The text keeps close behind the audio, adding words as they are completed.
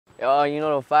Yo, you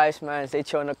know the vibes, man. Stay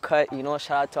chill on the cut. You know,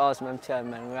 shout out to ONZMTL,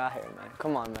 man. We out here, man.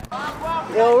 Come on, man.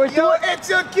 Yo, we're doing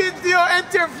Ethio Kid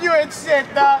interview and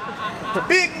shit, dog.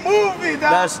 Big movie,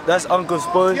 dog. That's Uncle's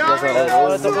Spoon. That's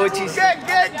the OGs.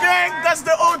 Gang, that's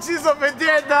the OGs over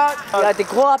there, dog. Il y a des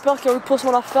gros rappeurs qui ont repost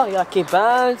mon affaire. Il y a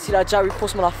K-Bands, il a déjà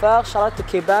repost mon affaire. Shout out to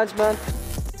K-Bands, man.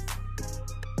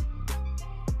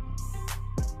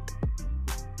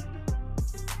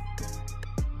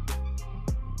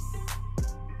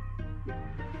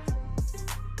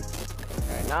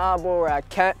 Nah, bro, we're at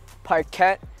Kent, Park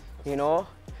Kent, you know,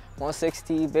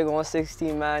 160, big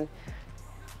 160, man.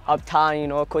 Uptown, you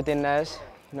know, Côte-Des-Neiges.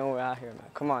 You know, we're out here, man.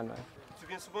 Come on, man. Tu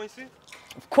viens souvent ici?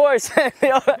 Of course,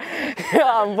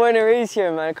 I'm born and raised here,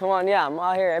 man. Come on, yeah, I'm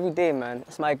out here every day, man.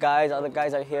 It's my guys, all the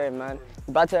guys are here, man.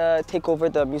 We're about to take over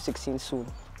the music scene soon.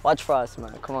 Watch for us,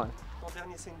 man. Come on. Ton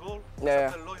dernier single,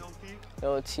 Yeah. Loyalty.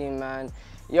 Loyalty, man.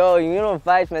 Yo, you know the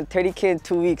vibes, man. 30K in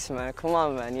 2 weeks, man. Come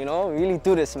on, man. You know, really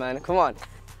do this, man. Come on.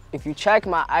 If you check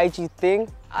my IG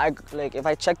thing, if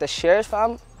I check the shares,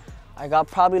 fam, I got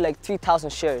probably like 3,000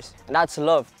 shares, and that's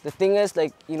love. The thing is,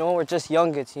 like, you know, we're just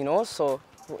youngins, you know, so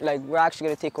like we're actually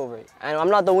gonna take over it, and I'm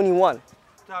not the only one.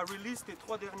 Tu as released tes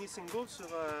 3 derniers singles sur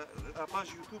la page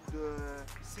YouTube de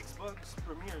Six Bucks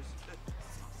Premiers.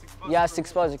 Yeah,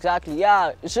 6 Bucks, exactly.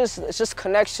 Yeah, it's just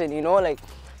connection, you know, like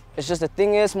it's just the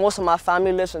thing is, most of my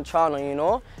family lives in Toronto, you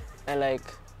know, and like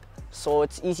so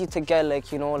it's easy to get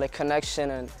like, you know, like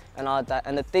connection and all that.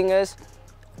 And the thing is,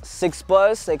 6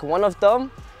 Bucks, like one of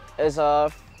them is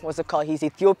what's it called? He's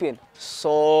Ethiopian.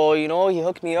 So, you know, he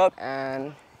hooked me up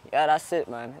and yeah, that's it,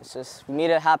 man. It's just, we made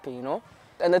it happen, you know?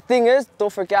 And the thing is,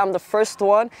 don't forget, I'm the first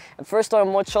one in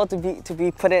Montreal to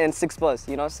be put in 6 Bucks,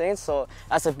 you know what I'm saying? So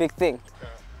that's a big thing.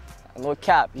 No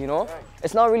cap, you know?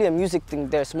 It's not really a music thing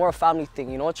there, it's more a family thing,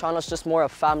 you know? Toronto's just more a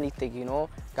family thing, you know?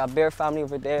 Got Bear family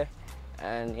over there,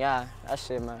 and yeah, that's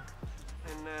it, man.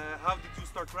 And how did you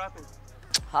start rapping?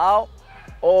 How?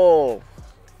 Oh.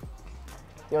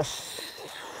 Yo,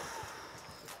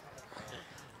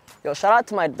 shout out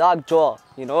to my dog Joel.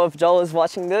 You know, if Joel is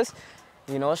watching this,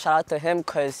 you know, shout out to him,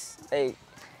 cause hey,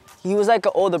 he was like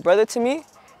an older brother to me.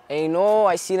 And you know,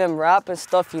 I seen him rap and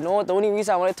stuff, you know. The only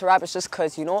reason I wanted to rap is just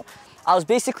cause, you know, I was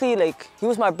basically like, he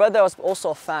was my brother, I was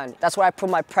also a fan. That's why I put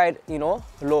my pride, you know,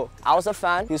 low. I was a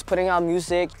fan, he was putting out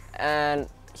music, and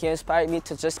he inspired me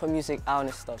to just put music out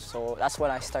and stuff. So that's when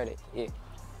I started, yeah.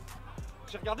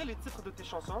 J'ai regardé les titres de tes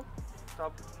chansons.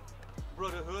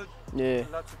 Brotherhood, Yeah.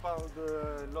 là tu parles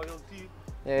de Loyalty.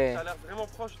 Yeah. Tu as l'air vraiment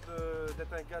proche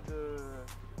d'être un gars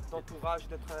d'entourage,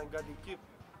 d'être un gars d'équipe.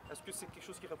 Est-ce que c'est quelque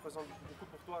chose qui représente beaucoup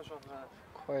pour toi, genre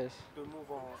Of course. de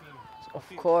move en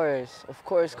Of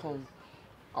course, come.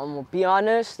 I'm gonna be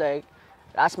honest, like,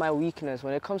 that's my weakness.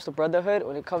 When it comes to brotherhood,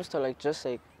 when it comes to like just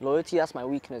like loyalty, that's my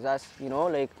weakness. That's, you know,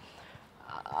 like,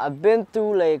 I've been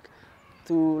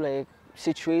through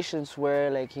situations where,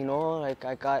 like, you know, like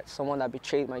I got someone that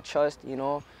betrayed my trust, you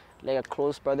know, like a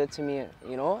close brother to me,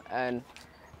 you know, and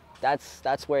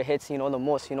that's where it hits, you know, the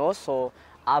most, you know. So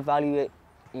I value it,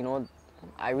 you know.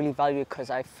 I really value it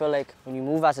because I feel like when you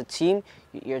move as a team,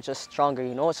 you're just stronger,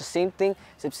 you know? It's the same thing.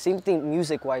 It's the same thing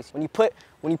music-wise. When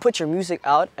you put your music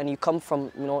out and you come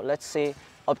from, you know, let's say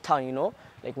Uptown, you know?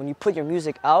 Like when you put your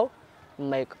music out,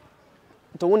 like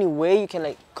the only way you can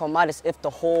like come out is if the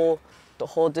whole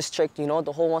district, you know,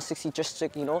 the whole 160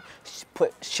 district, you know,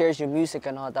 shares your music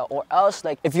and all that. Or else,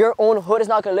 like, if your own hood is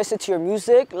not gonna listen to your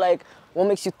music, like, what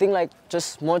makes you think like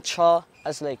just Montreal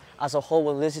as a whole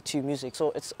will listen to your music?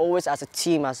 So it's always as a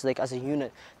team, as a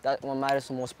unit, that what matters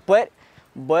the most. But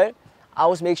I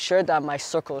always make sure that my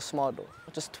circle is small though,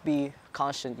 just to be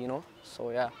constant, you know.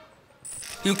 So yeah.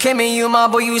 You came in, you my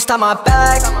boy, you stop my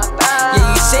back.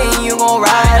 Yeah, you saying you gon'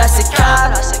 ride, I said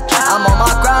cap. I'm on my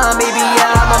grind, baby,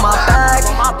 yeah, I'm on my back.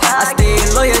 I stay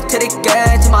loyal to the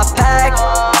gang, to my pack.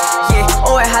 Yeah,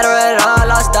 oh, I had to run it all,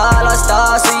 lost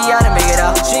all, so you gotta make it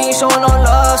up. She ain't showing no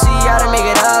love, so you gotta make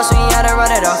it up, so you gotta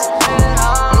run it up.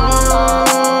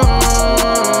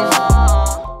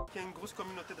 Il y a une grosse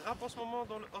communauté de rap en ce moment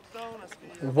dans le Uptown.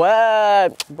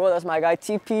 What? Bro, that's my guy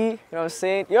TP, you know what I'm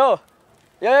saying? Yo.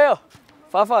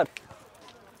 Fafad.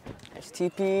 There's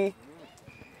TP.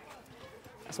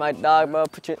 That's my dog, bro.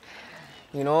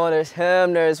 You know, there's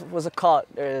him, there's, what's it called?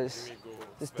 There's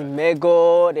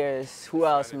Dimego, there's, who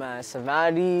else, man?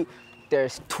 Savannah,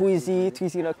 there's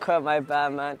Tweezy in the cut, my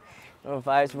bad, man. No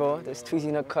vibes, bro. There's Tweezy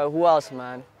in the cut. Who else,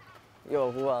 man?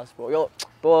 Yo, who else, bro? Yo,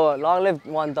 bro, long live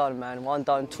One Don, man. One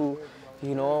Don 2,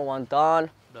 you know, One Don.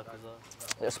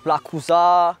 There's Black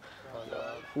Kuza.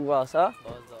 Who else, huh?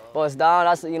 Buzz Down,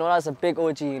 that's, you know, that's a big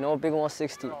OG, you know, big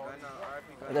 160.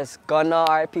 there's Gunna,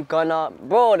 R.I.P. Gunna.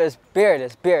 Bro, there's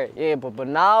beer. Yeah, but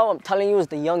now I'm telling you, it's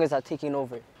the youngest that taking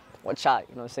over. Watch out,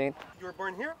 you know what I'm saying? You were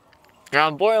born here? Yeah,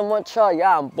 I'm born in Montreal.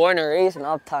 Yeah, I'm born and raised in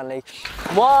Uptown. Like,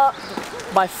 moi,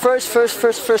 my first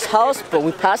house, but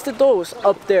we passed it though, was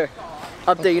up there.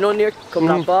 Up there, you know, near comme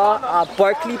là-bas,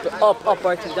 Barclay, up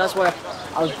Barclay. That's where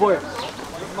I was born.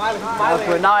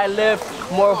 But now I live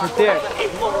more over there.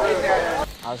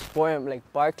 I was born like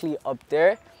Barclay up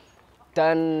there.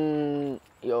 Then,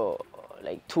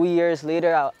 like 2 years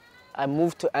later, I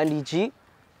moved to NDG.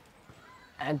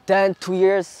 And then 2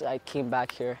 years, I came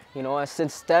back here, you know, and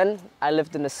since then, I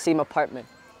lived in the same apartment,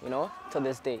 you know, to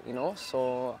this day, you know,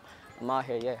 so I'm out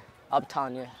here, yeah.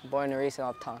 Uptown, yeah, born and raised in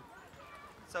Uptown.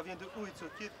 Ça vient de où, Ethio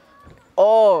Kid?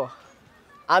 Oh,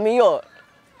 I mean,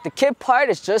 the kid part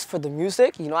is just for the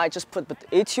music, you know, I just put, but the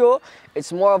Ethio,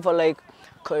 it's more of a like,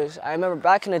 cause I remember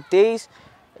back in the days,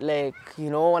 like, you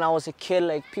know, when I was a kid,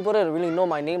 like, people didn't really know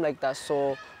my name like that,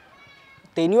 so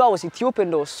they knew I was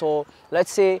Ethiopian though, so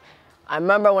let's say, I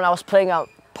remember when I was playing at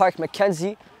Park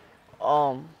Mackenzie,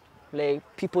 like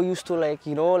people used to like,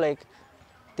 you know, like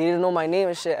they didn't know my name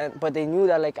and shit, but they knew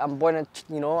that like I'm born in,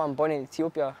 you know, I'm born in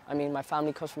Ethiopia. I mean, my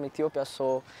family comes from Ethiopia,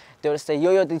 so they would say,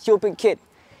 yo, the Ethiopian kid.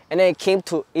 And then it came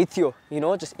to Ethio, you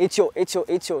know, just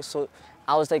Ethio. So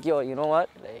I was like, yo, you know what?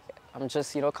 Like, I'm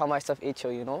just, you know, call myself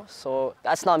Ethio, you know. So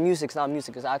that's not music, it's not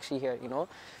music, it's actually here, you know,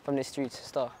 from the streets and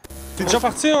stuff. T'es déjà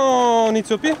parti en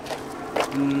Éthiopie?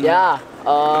 Yeah,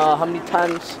 how many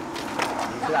times?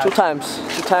 Two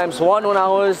times. One when I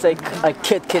was like a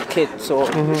kid. So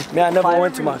Me, I never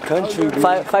went to my country. Dude.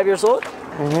 5 years old.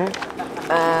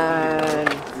 And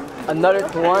another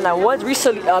one I went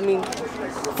recently. I mean,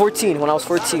 14 when I was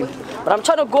 14. But I'm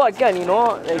trying to go again, you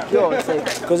know. Like yo, it's like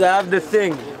Cause I have the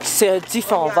thing. C'est un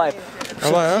différent vibe. Ah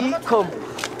ouais, hein? Comme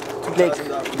like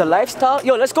the lifestyle.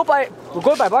 Yo, let's go by. We're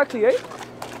going by Barclay, right?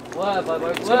 Let's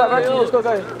go by Barclay. Let's go,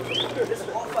 guys.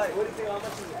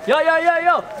 Yo!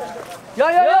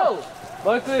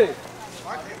 Barclay!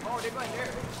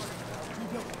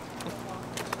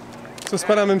 Ça, c'est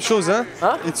pas la même chose, hein?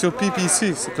 Éthiopie puis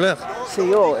ici, c'est clair. So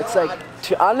yo, it's like,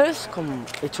 to be honest, comme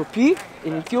Ethiopia,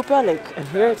 in Ethiopia, like, and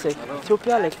here it's like,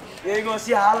 Ethiopia, like,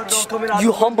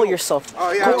 you humble yourself.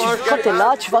 Quand t'es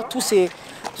là, tu vas tous ces,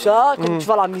 tu vois, comme tu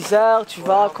vas à la misère, tu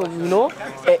vas comme, you know,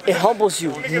 it humbles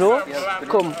you, you know,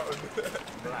 comme,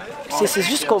 c'est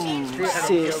juste comme,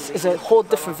 c'est a whole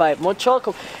different vibe. Montreal,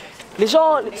 comme, les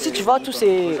gens, si tu vas tous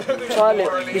ces, tu vois,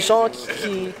 les gens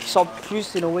qui sont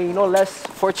plus, in a way, you know, less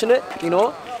fortunate, you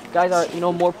know, guys are, you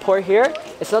know, more poor here,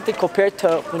 it's nothing compared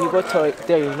to when you go to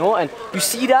there, you know, and you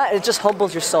see that, it just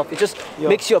humbles yourself, it just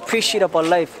makes you appreciate about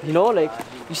life, you know, like,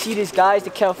 you see these guys, they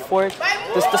can't afford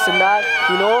this and that,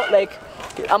 you know, like,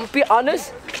 I'm gonna be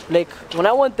honest, like, when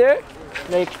I went there,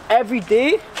 like, every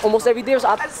day, almost every day, was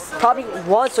probably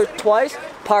once or twice,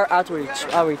 power outage.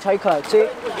 Tu sais,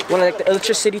 when like the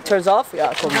electricity turns off,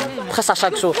 yeah, comme presque à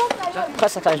chaque jour.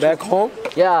 Back home?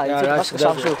 Yeah, that's presque à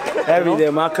chaque jour. Every day,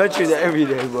 my country is every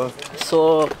day, bro.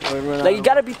 So, like, you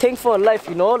gotta be thankful in life,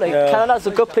 you know? Like, Canada's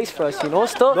a good place for us, you know?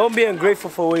 Still, Don't be ungrateful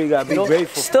for what you got, be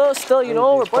grateful. Still, you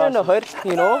know, we're born in the hood,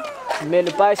 you know? Man,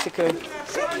 the bicycle.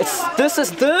 This,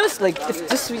 like, if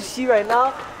this we see right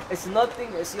now, it's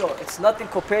nothing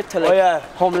compared to like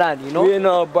homeland, you know? We're in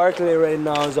Barclay right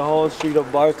now. It's a whole street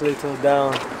of Barclay till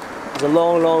down. It's a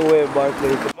long way of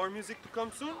Barclay. More music to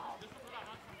come soon?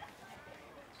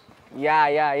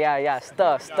 Yeah.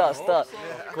 Stuff.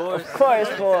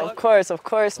 Of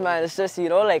course, man. It's just, you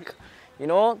know, like, you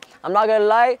know, I'm not gonna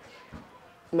lie,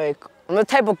 like, I'm the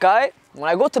type of guy, when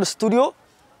I go to the studio,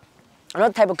 I'm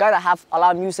not the type of guy that have a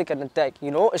lot of music in the deck,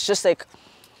 you know? It's just like,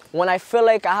 when I feel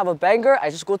like I have a banger, I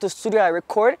just go to the studio, I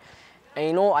record, and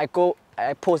you know, I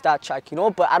post that track, you know?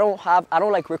 But I don't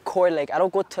like record, like, I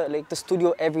don't go to like the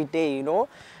studio every day, you know?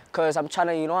 Cause I'm trying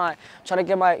to, you know, I'm trying to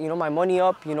get my, you know, my money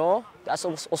up, you know? That's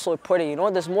also important, you know?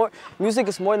 There's more, music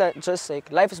is more than just like,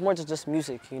 life is more than just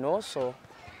music, you know? So,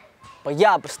 but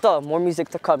still, more music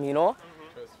to come, you know?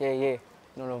 Yeah.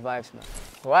 You know the vibes, man.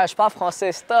 Ouais, je parle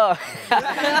français, stop.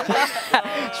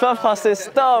 Je parle français,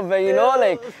 stop, but you know,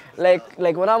 like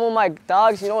when I'm with my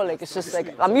dogs, you know, like it's just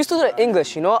like, I'm used to the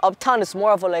English, you know? Uptown is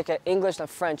more of a, like an English than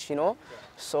French, you know?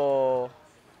 So,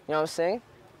 you know what I'm saying?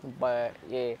 But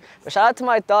yeah. But shout out to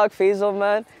my dog, Faisal,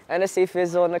 man. NSA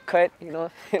Faisal in the cut, you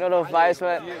know the vibes,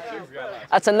 man.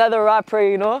 That's another rapper,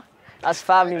 you know? That's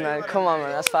family, man. Come on,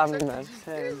 man, that's family, man.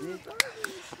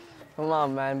 Come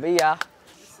on, man, but yeah.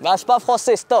 Mais je parle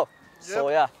français, stop. So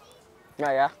yeah. C'est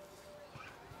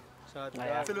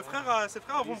le frère à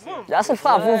Vroom. That's a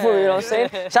frère Vroom, you know what I'm saying?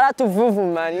 Shout out to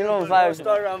Vroom, man, you know the vibes.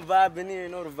 Start on vibing here, you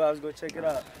know the vibes, go check it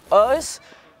out. Us,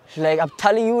 Like I'm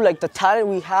telling you, like the talent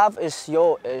we have is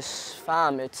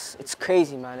fam. It's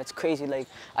crazy, man. It's crazy. Like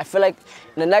I feel like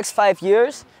in the next 5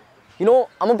 years, you know,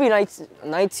 I'm gonna be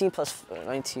 19 plus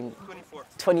 19.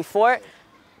 24.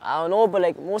 I don't know, but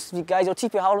like most of you guys, yo,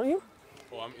 TP, how old are you?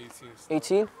 Oh, I'm 18.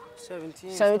 18.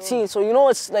 17. 17. So you know,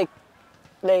 it's like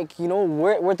you know,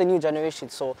 we're the new generation.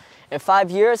 So in 5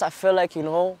 years, I feel like, you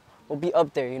know, we'll be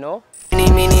up there, you know.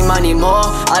 Meeny, money, more.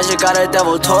 I just got a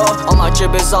devil tour. All my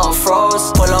drip is on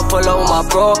froze. Pull up with my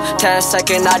bro.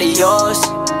 10-second adios.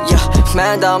 Yeah,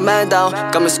 man down.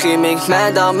 Got me screaming,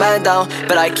 man down.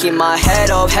 But I keep my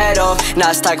head up.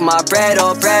 Now stack my bread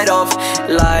up.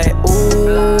 Like,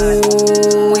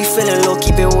 ooh, we feeling low,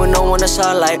 keep it with no one that's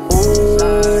out like,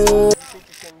 ooh. You think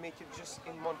you can make it just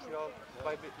in Montreal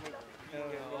by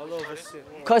All over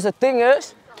shit. Cause the thing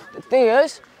is,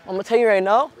 I'm gonna tell you right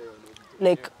now,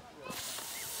 like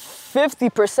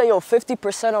 50%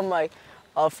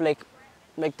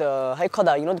 of the, how you call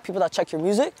that, you know, the people that check your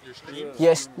music? Your streams?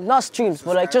 Yes, not streams,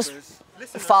 but like just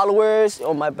followers,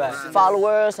 oh my bad,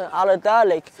 followers and all of that,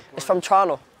 like it's from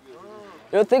Toronto.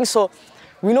 You know, things, so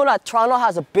we know that Toronto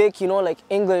has a big, you know, like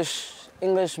English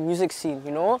music scene,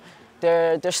 you know?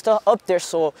 They're still up there,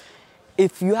 so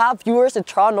if you have viewers in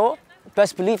Toronto,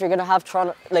 best believe you're gonna have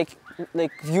Toronto, like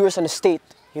viewers in the state,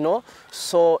 you know?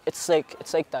 So it's like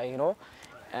that, you know?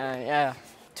 And yeah,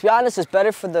 to be honest, it's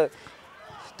better for the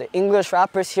English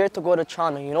rappers here to go to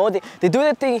Toronto, you know? They do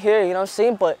their thing here, you know what I'm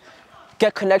saying? But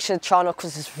get connection to Toronto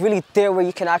because it's really there where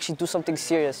you can actually do something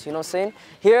serious, you know what I'm saying?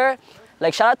 Here,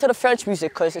 like shout out to the French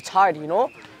music because it's hard, you know?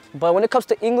 But when it comes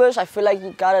to English, I feel like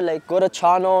you gotta like go to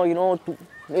Toronto, you know,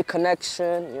 make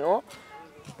connection, you know?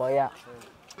 But yeah.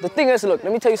 The thing is, look,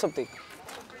 let me tell you something.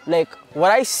 Like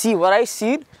what I see,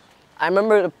 I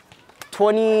remember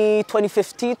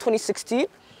 2015, 2016,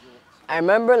 I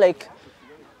remember like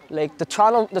the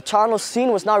Toronto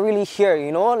scene was not really here,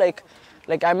 you know? Like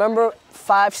I remember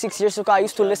 5-6 years ago I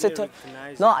used to listen to,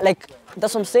 no, like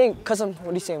that's what I'm saying, what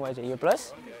are you saying, YJ, you're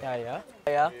blessed?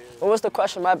 Yeah. What was the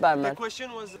question? My bad, man. The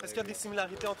question was, est-ce qu'il y a des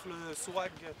similarités entre le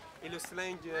swag et le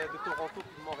slang de Toronto et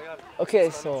de Montréal? Okay,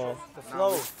 so The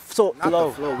flow.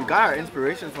 The flow. We got our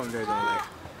inspiration from there though, like,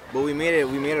 but we made it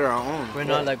our own. We're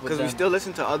not like with because we them. still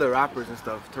listen to other rappers and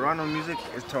stuff. Toronto music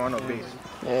is Toronto based.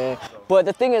 yeah. But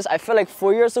the thing is, I feel like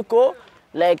 4 years ago,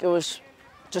 like it was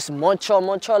just Montreal,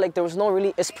 like there was no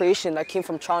really inspiration that came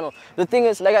from Toronto. The thing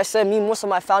is, like I said, most of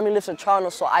my family lives in Toronto,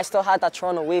 so I still had that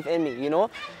Toronto wave in me, you know?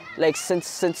 Like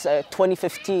since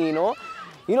 2015, you know?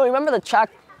 You know, remember the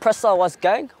track Pressa Was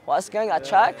Gang, that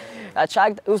track,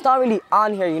 it was not really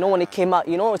on here, you know, when it came out,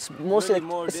 you know? It's mostly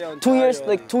Really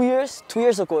like, it's 2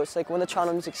 years ago, it's like when the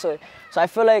Toronto music started. So I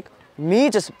feel like me,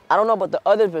 I don't know about the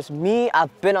others, but me,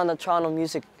 I've been on the Toronto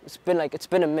music, it's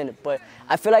been a minute, but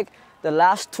I feel like the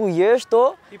last 2 years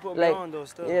though, People like, gone though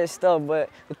still. yeah, still, but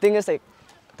the thing is like,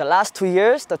 the last 2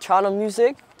 years, the Toronto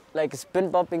music, like it's been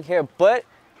bumping here, but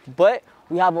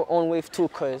we have our own wave too,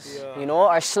 cause you know,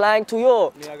 our slang too,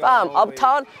 yo, fam,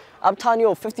 Uptown,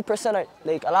 yo, 50% are,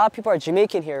 like a lot of people are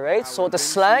Jamaican here, right? So the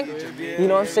slang, you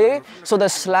know what I'm saying? So the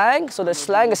slang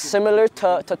is similar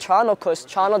to Toronto, cause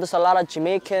Toronto there's a lot of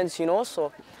Jamaicans, you know,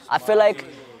 so I feel like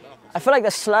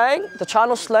the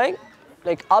Toronto slang,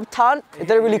 like Uptown, it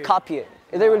didn't really copy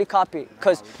it.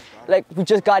 Cause like we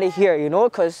just got it here, you know,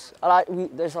 cause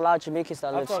there's a lot of Jamaicans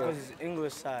that live here. Because it's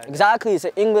English side. Exactly, it's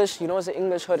an English, you know, it's an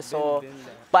English hood. So,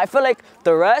 but I feel like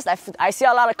the rest, I see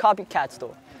a lot of copycats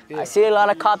though. I see a lot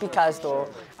of copycats,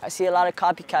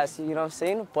 you know what I'm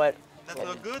saying? But That's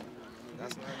not good?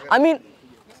 I mean,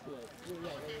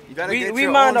 You gotta get We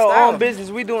your mind own our style. own business.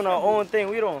 We doing our own thing.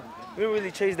 We don't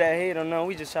really chase that hate or nothing.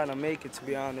 We just trying to make it, to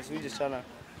be honest. We just trying to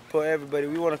put everybody.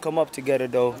 We want to come up together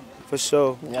though, for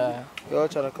sure. yeah, We all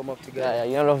trying to come up together.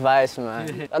 you know the vibes,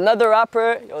 man. Another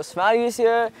rapper, yo, Smarty's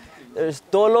here. There's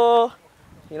Dolo,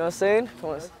 you know what I'm saying?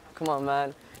 Come on,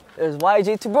 man. There's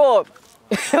YJ to bro.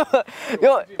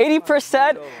 Yo,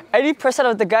 80%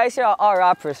 of the guys here are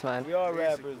rappers, man. We all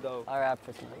rappers though. All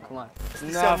rappers, man. Come on.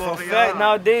 Nah, for fact,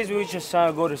 nowadays we just trying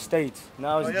to go to States.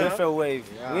 Now it's different wave.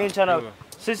 We ain't trying to,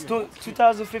 since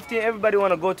 2015, everybody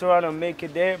want to go to Toronto and make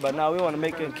it there, but now we want to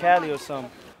make it in Cali or something.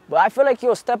 But I feel like,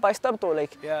 yo, step by step though,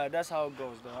 like, Yeah, that's how it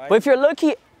goes though. but if you're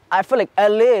lucky, I feel like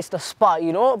LA is the spot,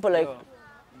 you know? But like,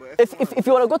 if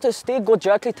you want to go to the state, go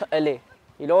directly to LA.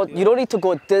 You know, you don't need to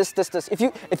go this. If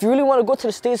you really want to go to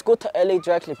the States, go to LA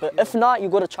directly. But if not, you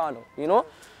go to Toronto, you know?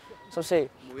 So I'm saying.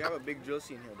 We have a big drill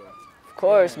scene here though. Of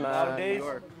course, man. Nowadays,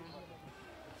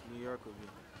 New York would be.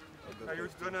 Are you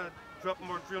gonna drop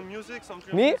more drill music? Some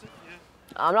drill Me? music?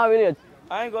 Yeah. I'm not really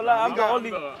I ain't gonna lie, I'm the only.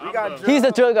 We got drill. He's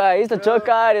the drill guy. He's the drill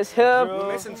guy. There's him.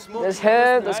 There's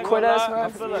him. There's Cordes, I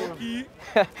man. feel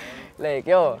like Like,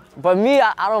 yo. But me,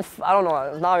 I don't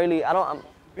know. It's not really.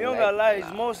 we don't gotta lie,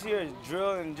 it's most here is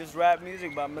drill and just rap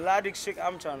music, but melodic shit,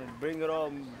 I'm trying to bring it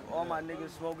all my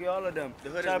niggas, Smokey, all of them.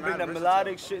 Trying to bring the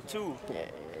melodic shit too.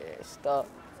 Yeah, stop.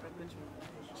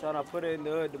 Trying to put it in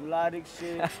the hood, the melodic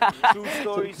shit, true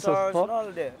story songs, and all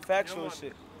of that, factual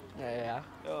shit. Yeah.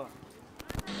 Yo.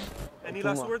 Any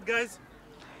last word, guys?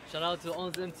 Shout out to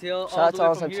ONZMTL. Shout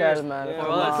out to ONZMTL, man. Yeah, Come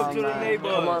welcome on, to the man.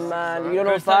 neighborhood. Come on, man. You don't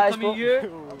know First time vibes, coming bro. here.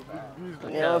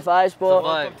 You know vibes, bro.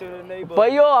 Welcome to the neighborhood.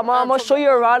 But yo, I'm gonna show you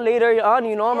around later on,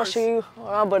 you know, I'm gonna show you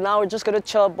around, but now we're just gonna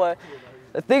chill. But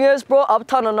the thing is, bro,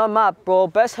 Uptown on the map, bro.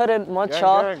 Best hood in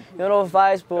Montreal. You know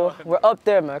vibes, bro. We're up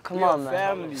there, man. Come on, man.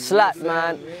 Family. Slap,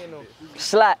 man.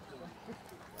 Slap.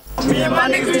 Me and my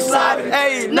niggas, we sliding.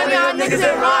 Hey, none of y'all niggas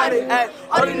ain't riding. Hey,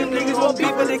 all of them niggas want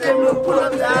beef, but they can't even pull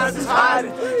up his ass is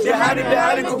hiding. She hiding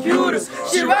behind the computers.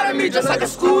 She riding me just like a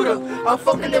scooter. I'm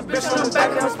fucking that bitch on the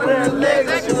back and I'm splitting her legs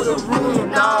like she was a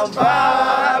room. Now I'm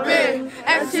vibing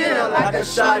and chillin' like a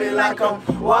shawty, like I'm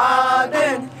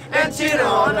wildin'. And cheating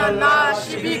on the line,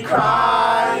 she be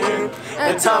crying.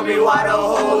 And tell me why the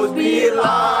hoes be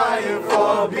lying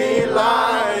for.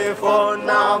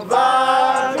 Now I'm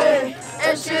vibing.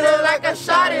 And she look like a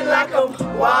shawty, like I'm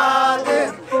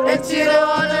wildin'. And cheating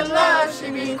on the line,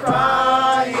 she be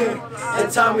crying.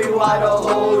 And tell me why the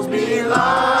hoes be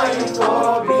lying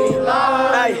for.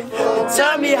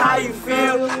 Tell me how you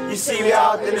feel. You see me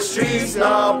out in the streets,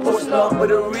 nah. Posting up with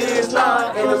the reels,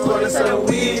 nah. In the corner selling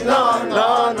weed, nah.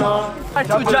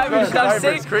 Two drivers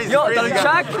dancing. Yo, dans le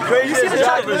track, you see the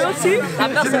track aussi? La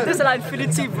personne c'est la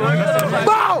Infinity, bro.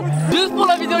 Bon! Juste pour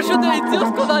la vidéo shoot de Ethio,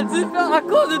 ce qu'on a dû faire à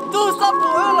cause de tout ça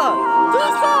pour eux là.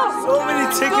 Tout ça! So many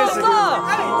tickets. Tout ça!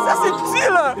 Ça c'est petit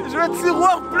là. Je veux un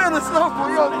tiroir plein de stuff pour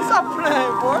yo. Ça plein,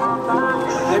 boy.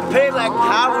 They pay like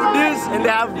half of this and they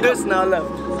have this now left.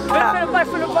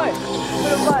 For the bike.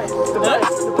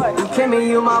 You came in,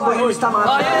 you my boy, you stop my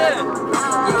back.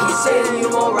 Yeah, he said you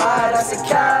gon' ride, I said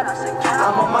cap.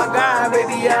 I'm on my grind,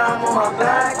 baby, yeah, I'm on my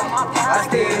back. I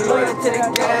stay loyal to the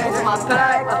gang, to my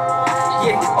pack.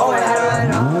 Yeah, oh, I had to run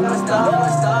it up. Let's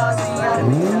start, see, you gotta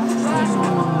make it up.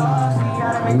 You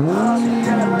gotta make it up, you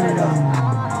gotta run it up.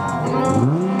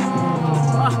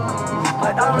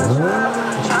 But I'm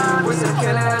trying, we still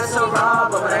killing, it's so raw,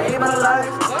 but when I aim my life,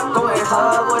 going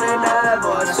hard, wouldn't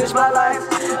ever switch my life.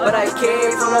 But I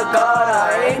came from the gutter,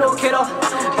 I ain't no kiddo.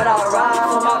 But I ride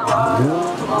for my brother.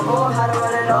 For my boy, how to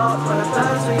run it off. For the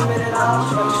fans, we made it out.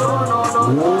 She ain't showing no love.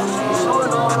 She ain't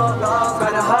showing no love.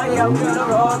 Gotta hurry up, we gotta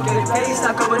roll. Get it paid,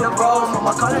 stuck up in the road. For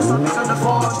my colors, something on the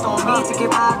phone. Don't need to get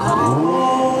back home.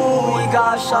 Ooh, we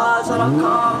got shots on the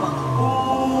karma.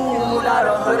 Ooh, now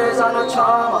the hood is on the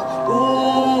trauma.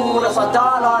 Ooh, that's my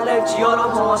dollar. Left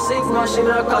Giotto, going sick. No shit,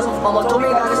 little cousin. Mama told me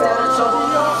I gotta stand in trouble.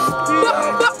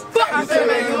 You feel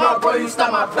me, you my bro, you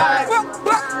stop my back.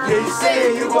 Yeah, you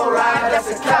say you gon' ride, that's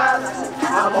a cap.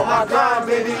 I'm on my grind,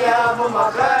 baby, yeah, I'm on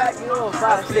my back. You know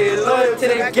vibes, stay loyal to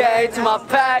the gang, to my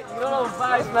pack. You know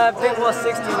vibes, man. Big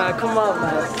 160, man. Come on,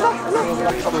 man.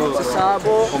 C'est ça,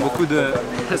 bro. Beaucoup de.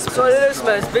 So it is,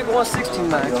 man. It's big 160,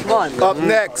 man. Come on. Up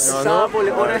next. Ça, bro,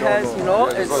 les other heads, you know,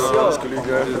 it's yo.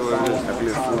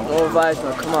 No vibes,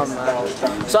 man. Come on, man.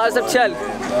 So ONZMTL,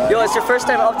 yo, it's your first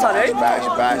time Uptown, eh? Bash.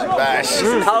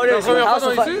 How it is, man? How's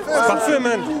the vibe? Parfait,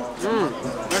 man.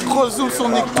 Gros zoom sur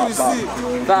Nico ici.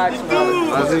 Facts, man.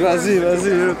 Vas-y.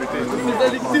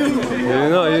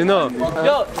 You know.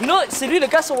 Yo, you know, c'est lui le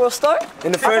gars sur World Star?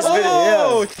 In the first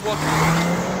video, yeah.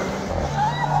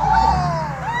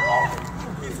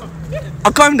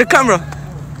 I'll call him the camera.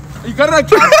 You got that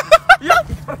camera?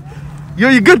 Yo,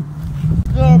 you good?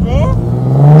 Yeah, bro.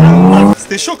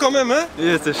 C'était chaud quand même, hein?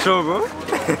 Yeah, it's a show, bro.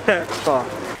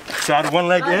 So I had one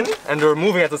leg in and they were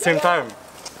moving at the same time.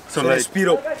 So like speed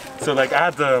up. So like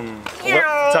I had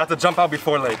to jump out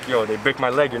before like they break my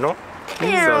leg, you know?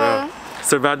 So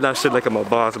survived that shit like I'm a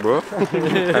boss, bro.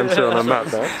 I'm chill on the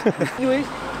map, man. Anyways,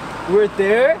 we're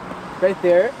there, right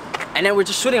there, and then we're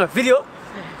just shooting a video,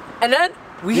 and then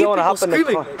we hear people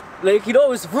screaming. Like, you know, it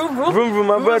was vroom, my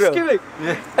we brother. were screaming.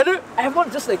 Yeah. And then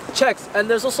everyone just like checks, and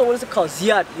there's also, what is it called,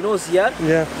 Ziad, you know Ziad?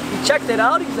 Yeah. He checked it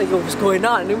out, he's like, yo, what's going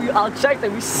on? And then we all checked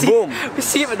and we see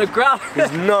him in the ground.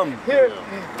 He's numb. Here.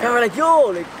 And we're like,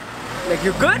 yo, like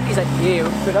you're good? He's like, yeah,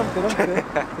 I'm good.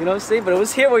 You know what I'm saying? But it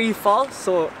was here where he fell,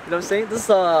 so, you know what I'm saying? This is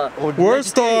World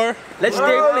Star.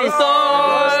 Legendary place.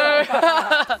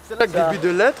 C'est là que début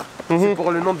de lettres, c'est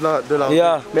pour le nom de la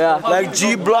Yeah. Like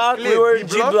G-Block, we were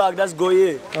G-Block, that's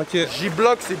Goyer. Ok.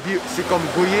 J-Block, c'est comme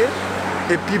Goyer.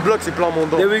 Et P-Block, c'est plan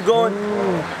Mondon. Then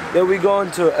we going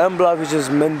to M Block, which is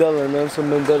Mandela, man. So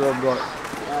Mandela Block.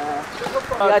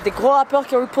 Il y a des gros rappeurs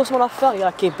qui ont repoussé mon affaire. Il y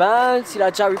a K-Bands, il a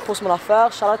déjà repoussé mon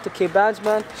affaire. Shout out to K-Bands,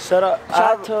 man. Shout out.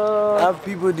 I have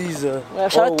people these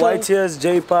YTS,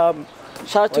 J-Pop.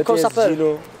 Shout out to, comment ça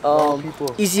s'appelle?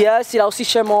 Easy S, il a aussi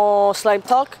chez mon Slime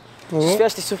Talk.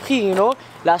 J'étais surpris, you know.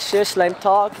 La chez Slime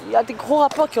Talk. Il y a des gros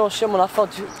rappeurs qui ont chez mon affaire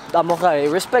à Montréal. Et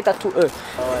respect à tous eux.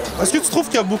 Est-ce que tu trouves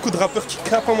qu'il y a beaucoup de rappeurs qui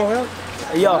capent à Montréal?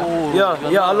 Yeah,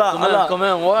 a lot. Quand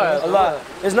même, ouais. A lot.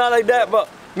 It's not like that, but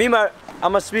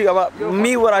I'ma speak about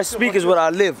me. What I speak is what I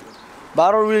live, but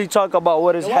I don't really talk about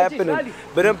what is happening.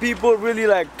 But then people really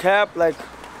like cap, like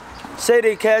say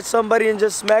they catch somebody and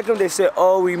just smack them. They say,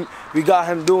 oh, we got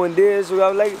him doing this. We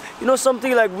got like, you know,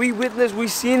 something like we witnessed, we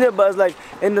seen it, but it's like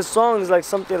in the song, it's like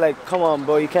something like, come on,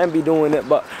 bro, you can't be doing it.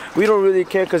 But we don't really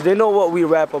care because they know what we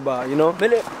rap about, you know.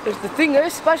 But the thing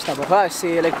is, c'est pas juste à Montréal,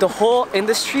 c'est like the whole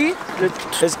industry.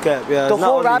 It's cap, yeah. The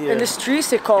whole rap industry,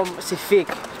 c'est fake.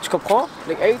 Tu comprends?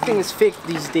 Like everything is fake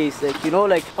these days. Like, you know,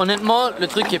 like. Honnêtement, le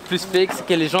truc qui est plus fake, c'est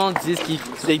que les gens disent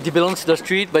qu'ils belong to the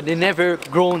street, but they never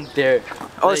grown there.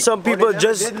 Or some people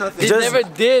just never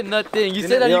did nothing. You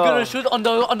said that you're gonna shoot on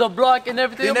the block and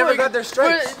everything. They never got their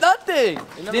stripes. Nothing.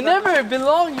 They never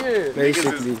belong here.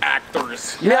 Basically.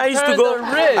 Actors. Yeah, I used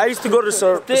to go to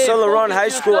Celeron High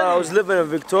School. I was living in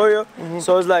Victoria,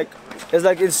 so it's like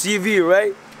in CV,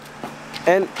 right?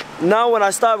 And now when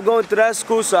I stopped going to that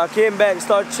school, so I came back,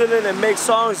 start chilling and make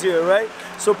songs here, right?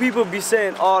 So people be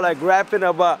saying, oh, like rapping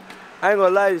about, I ain't gonna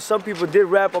lie, some people did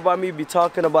rap about me, be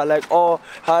talking about like, oh,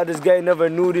 how this guy never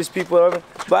knew these people.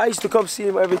 But I used to come see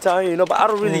him every time, you know, but I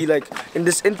don't really like, in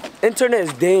this, internet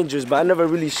is dangerous, but I never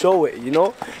really show it, you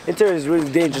know? Internet is really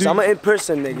dangerous. I'm an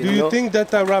in-person nigga, Do you think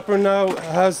that a rapper now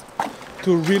has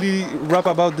to really rap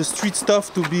about the street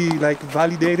stuff to be like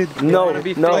validated? No.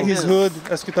 Like his hood?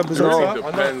 Est-ce que t'as besoin de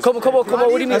ça? Comment,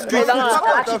 what do you mean?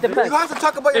 You have to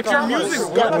talk about your If your music's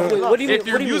good, What do you mean? if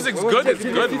your music's good, it's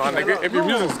good, my nigga. If your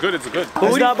music's good, it's good.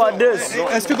 It's not about this.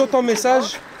 Est-ce que dans ton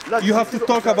message, you have to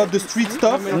talk about the street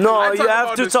stuff? No, you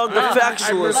have to talk the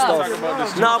factual stuff.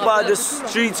 Not about the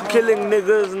streets killing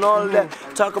niggas and all that.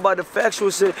 Talk about the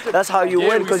factual shit. That's how you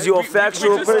win, because you're a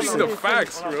factual we person. the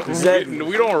facts, bro. Exactly.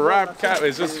 We don't rap cap,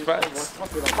 it's just facts.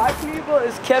 My people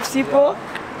is KFC, bro.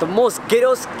 The most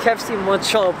ghetto's KFC in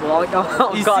Montreal, bro.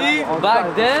 Oh, Ici, God.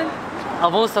 back then,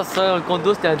 avant ça serait un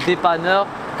condo, c'était un dépanneur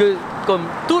que comme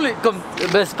tous les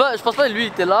ben c'est pas, je pense pas que lui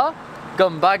était là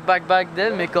comme back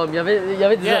then, mais comme il y avait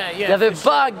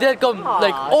back then comme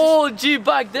like OG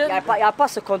back then. Il y a pas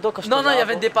ce condo quand je Non, il y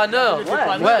avait le dépanneur.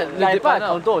 Ouais, il y avait pas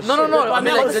un condo. Non,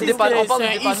 mais like, le dépanneur, on parle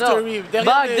du dépanneur.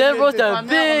 Back then, bro, c'était un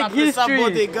big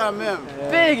history.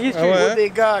 Big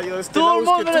history. Tout le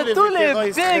monde connaît tous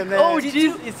les big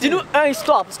OGs. Dis-nous une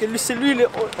histoire, parce que c'est lui le.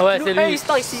 Ouais, c'est lui. Une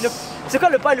histoire ici. C'est quoi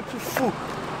le bail le plus fou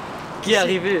Qui est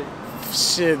arrivé?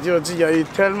 Shit, yo, il y a eu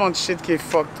tellement de shit qui est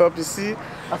fucked up ici.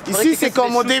 Ici, c'est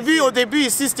comme au début,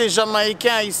 ici, c'était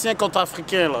Jamaïcain, Haïtien contre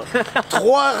Africain, là.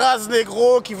 3 races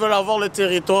négros qui veulent avoir le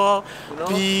territoire.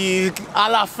 Puis, à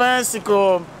la fin, c'est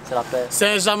comme...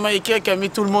 C'est un Jamaïcain qui a mis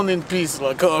tout le monde in peace, là.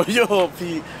 Comme, yo,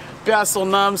 puis... Paix à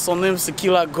son âme c'est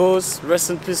Killa Ghost. Rest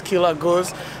in peace, Killa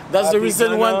Ghost. That's the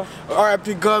reason when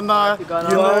R.I.P. Gunna, you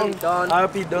know,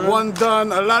 one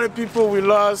done, a lot of people we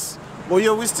lost. Well,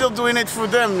 yo, we're still doing it for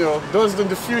them, yo. Those in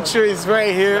the future is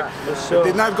right here. Sure.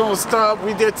 They're not gonna stop.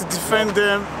 We're there to defend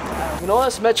them. You know,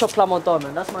 it's Metro Plamonton,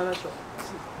 man. That's my Metro.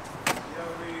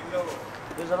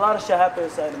 There's a lot of shit happening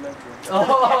inside the metro.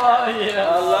 Oh,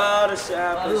 yeah. A lot of shit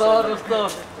happening. A lot of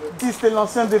stuff. Ici, c'était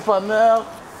l'ancien dépanneur.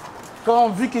 Quand on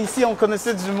vit qu'ici, on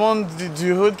connaissait du monde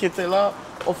du hood qui était là,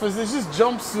 on faisait juste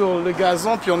jump sur le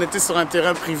gazon, puis on était sur un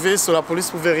terrain privé, so la police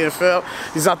pouvait rien faire.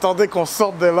 Ils attendaient qu'on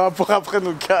sorte de là pour après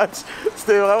nous catch.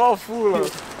 C'était vraiment fou, là.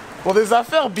 Pour des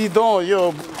affaires bidons,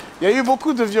 yo. Il y a eu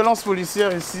beaucoup de violences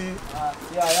policières ici.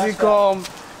 C'est comme...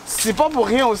 C'est pas pour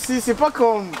rien aussi, c'est pas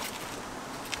comme...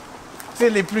 Tu sais,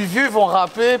 les plus vieux vont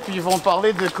rapper, puis ils vont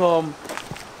parler de comme...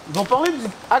 Ils vont parler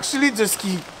de ce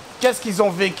qui... Qu'est-ce qu'ils ont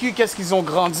vécu, qu'est-ce qu'ils ont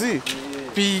grandi.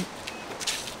 Puis,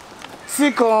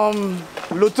 c'est comme...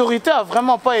 L'autorité a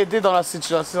vraiment pas aidé dans la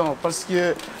situation. Parce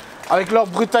que, avec leur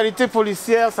brutalité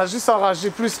policière, ça a juste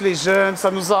enragé plus les jeunes, ça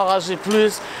nous a enragé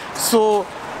plus. So,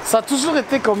 ça a toujours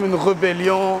été comme une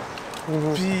rébellion.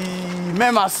 Puis,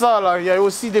 même à ça, là, il y a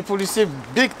aussi des policiers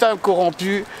big time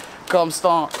corrompus. Comme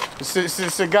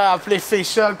ce gars appelé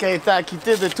Facial qui a été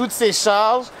acquitté de toutes ses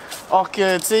charges. Or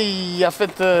que, tu sais, il a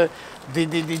fait... des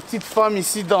petites femmes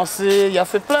ici danser, il a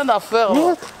fait plein d'affaires.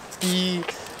 Puis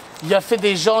Il a fait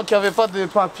des gens qui n'avaient pas de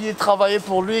papier travailler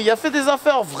pour lui. Il a fait des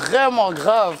affaires vraiment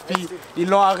graves. Puis ils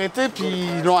l'ont arrêté, puis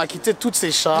ils l'ont acquitté de toutes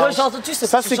ses charges.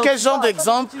 Ça, c'est quel genre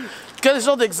d'exemple? Quel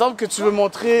genre d'exemple que tu veux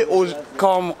montrer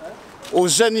aux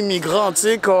jeunes immigrants, tu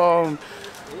sais, comme...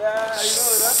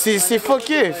 C'est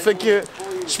fucké. Fait que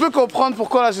je peux comprendre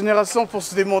pourquoi la génération, pour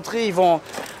se démontrer, ils vont...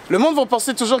 Le monde va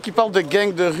penser toujours qu'ils parlent de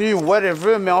gang de rue ou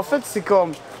whatever, mais en fait, c'est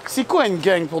comme... C'est quoi une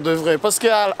gang pour de vrai? Parce que,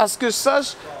 à ce que je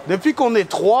sache, depuis qu'on est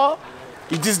 3,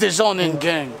 ils disent déjà on est une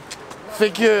gang.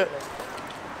 Fait que...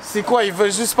 C'est quoi? Ils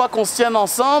veulent juste pas qu'on se tienne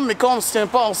ensemble, mais quand on se tient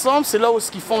pas ensemble, c'est là où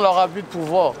ils font leur abus de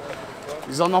pouvoir.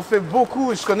 Ils en ont fait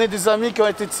beaucoup. Je connais des amis qui ont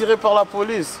été tirés par la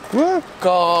police. Ouais.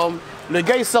 Comme le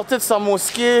gars, il sortait de sa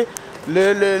mosquée,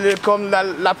 comme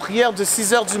la prière de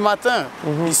 6 h du matin.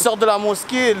 Il sort de la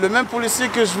mosquée. Le même policier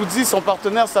que je vous dis, son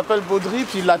partenaire s'appelle Baudry,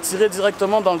 puis il l'a tiré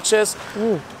directement dans le chest.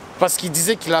 Parce qu'il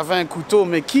disait qu'il avait un couteau.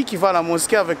 Mais qui va à la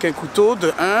mosquée avec un couteau?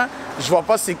 De 1, je vois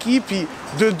pas c'est qui. Puis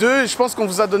de 2, je pense qu'on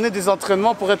vous a donné des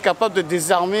entraînements pour être capable de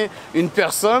désarmer une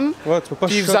personne. Ouais, tu peux pas.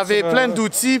 Puis vous avez plein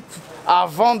d'outils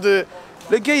avant de...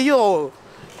 Le gars, yo,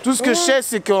 tout ce que je sais,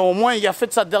 c'est qu'au moins, il a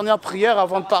fait sa dernière prière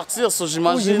avant de partir,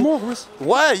 j'imagine. Il est mort, oui.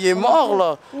 Ouais, il est mort,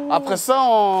 là. Après ça,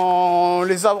 on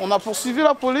a poursuivi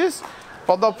la police.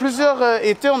 Pendant plusieurs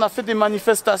étés, on a fait des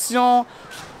manifestations.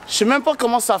 Je sais même pas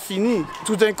comment ça finit.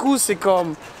 Tout d'un coup, c'est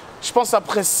comme, je pense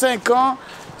après 5 ans,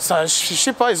 je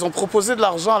sais pas, ils ont proposé de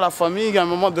l'argent à la famille à un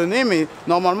moment donné, mais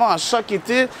normalement, à chaque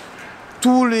été,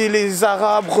 tous les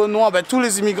Arabes, Renois, tous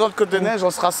les immigrants de Côte-Des-Neiges,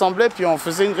 on se rassemblait puis on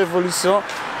faisait une révolution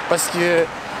parce qu'il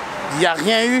n'y a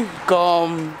rien eu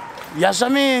comme... Il n'y a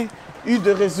jamais eu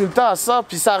de résultat à ça,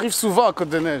 puis ça arrive souvent à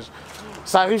Côte-Des-Neiges.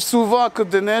 Ça arrive souvent à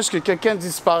Côte-Des-Neiges que quelqu'un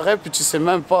disparaît puis tu sais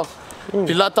même pas.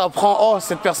 Puis là, tu apprends, oh,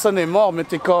 cette personne est morte, mais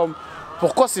tu es comme,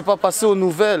 pourquoi c'est pas passé aux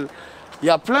nouvelles? Il y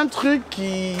a plein de trucs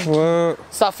qui...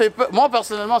 Ça fait peur. Moi,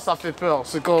 personnellement, ça fait peur.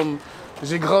 C'est comme...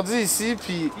 J'ai grandi ici,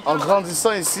 puis en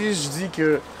grandissant ici, je dis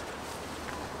que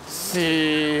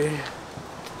c'est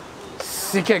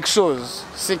quelque chose.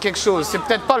 C'est quelque chose. C'est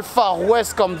peut-être pas le Far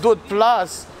West comme d'autres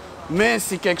places, mais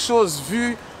c'est quelque chose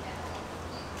vu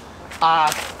à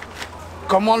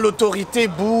comment l'autorité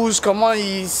bouge, comment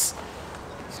ils...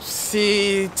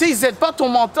 Tu sais, ils aident pas ton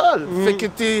mental. Fait que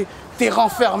t'es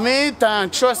renfermé, t'as un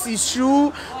trust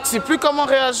issue, tu sais plus comment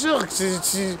réagir.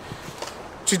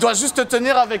 Tu dois juste te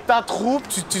tenir avec ta troupe,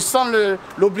 tu sens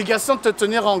l'obligation de te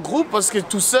tenir en groupe parce que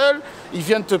tout seul, ils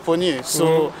viennent te pogner.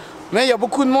 Mais il y a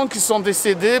beaucoup de monde qui sont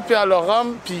décédés, puis à leur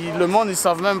âme, puis le monde, ils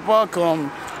savent même pas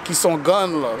qu'ils sont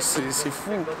gone, là. C'est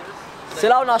fou. C'est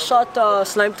là où on a shot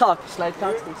Slime Talk. Slime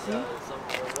Talk, c'est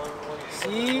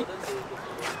ici. Ici.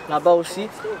 Là-bas aussi.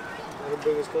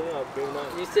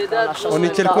 On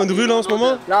est quel coin de rue, là, en ce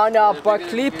moment? Là, on est à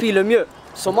Barclay, puis le mieux.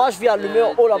 So, moi, je vis à le mieux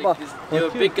haut là-bas.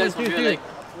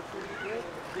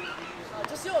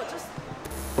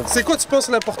 C'est quoi, tu penses,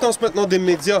 l'importance maintenant des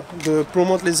médias, de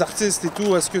promouvoir les artistes et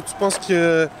tout? Est-ce que tu penses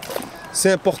que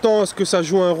c'est important? Est-ce que ça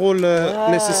joue un rôle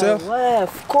nécessaire? Ouais,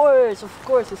 of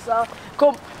course, c'est ça.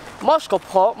 Comme, moi,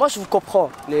 je vous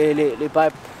comprends, les bails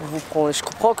pour vous prendre. Je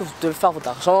comprends que vous devez faire votre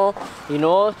argent, you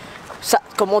know. Ça,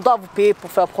 comme on doit vous payer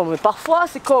pour faire prendre. Mais parfois,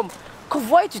 c'est comme, quand vous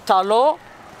voyez du talent,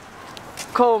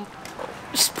 comme,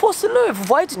 juste postez-le, vous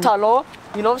voyez du talent,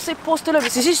 you know, c'est postez-le. Mais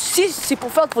c'est juste, si c'est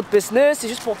pour faire votre business, c'est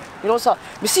juste pour, you know, ça.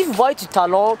 Mais si vous voyez du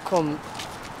talent, comme,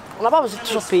 on n'a pas besoin de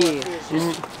toujours payer.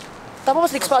 T'as pas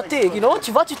besoin d'exploiter, you know.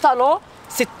 Tu vois du talent,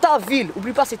 c'est ta ville.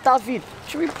 Oublie pas, c'est ta ville.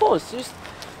 Tu reposes,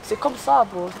 c'est comme ça,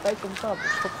 bro. C'est comme ça,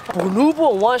 bro. Pour nous,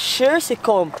 bro, one share, c'est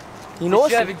comme, you know,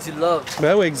 c'est avec du love.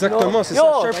 Ben ouais, exactement, c'est ça.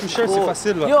 Share plus share, c'est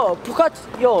facile, là. Yo, pourquoi,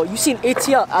 you seen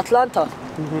Ethio, Atlanta.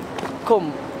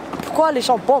 Comme, pourquoi les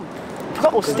gens bombent?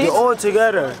 Pourquoi au States? All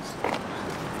together.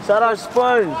 Shout out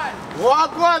Sponge.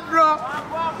 Walk what, bro?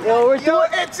 Yo,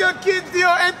 Ethio Kid,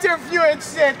 your interview and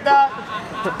shit, dog.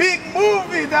 Big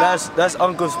movie, dog. That's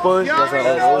Uncle Sponge.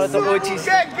 That's the OGs.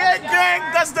 Gang,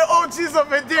 that's the OGs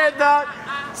over there, dog.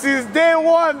 Since day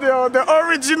one, the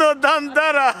original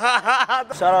Dandara.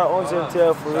 Shout out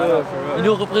ONZMTL for real. Ils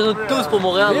nous représentent tous pour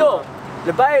Montréal. Yo,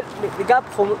 les gars,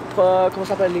 comment ça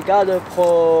s'appelle, les gars de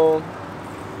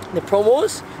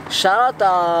promos. Shout out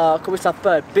à, comment il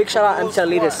s'appelle? Big shout out MTL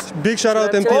Leaders. Big shout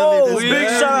out MTL Leaders. Big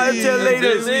shout out MTL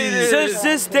Leaders.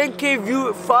 Since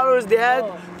 10K followers they had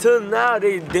till now,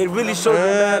 they really showed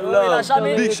them that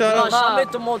love. Big shout out. Il n'a jamais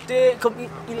te monter,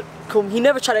 comme he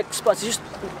never try to exploit, c'est juste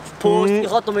post, il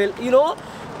rentre dans mes, you know?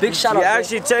 Big shout out. They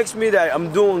actually text me that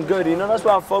I'm doing good, you know, that's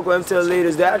why I fuck with MTL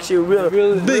leaders. They're actually real.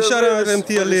 Big shout out to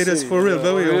MTL leaders, for real.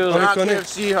 Ben oui, on les connaît.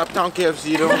 KFC, Uptown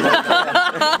KFC.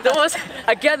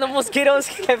 The mosquitoes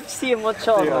KFC in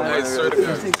Montreal.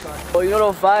 Oh, you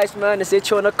know the vibes, man. It's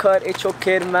Ethio in the cut, Ethio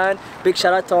Kid, man. Big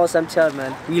shout out to ONZMTL,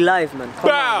 man. We live, man. Come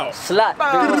on, Slap.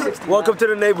 Welcome to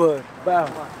the neighborhood. Bow.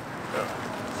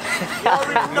 You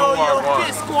already know your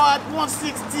Hit Squad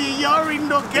 160. You already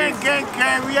know gang.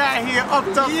 We out here,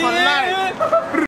 Uptown for life.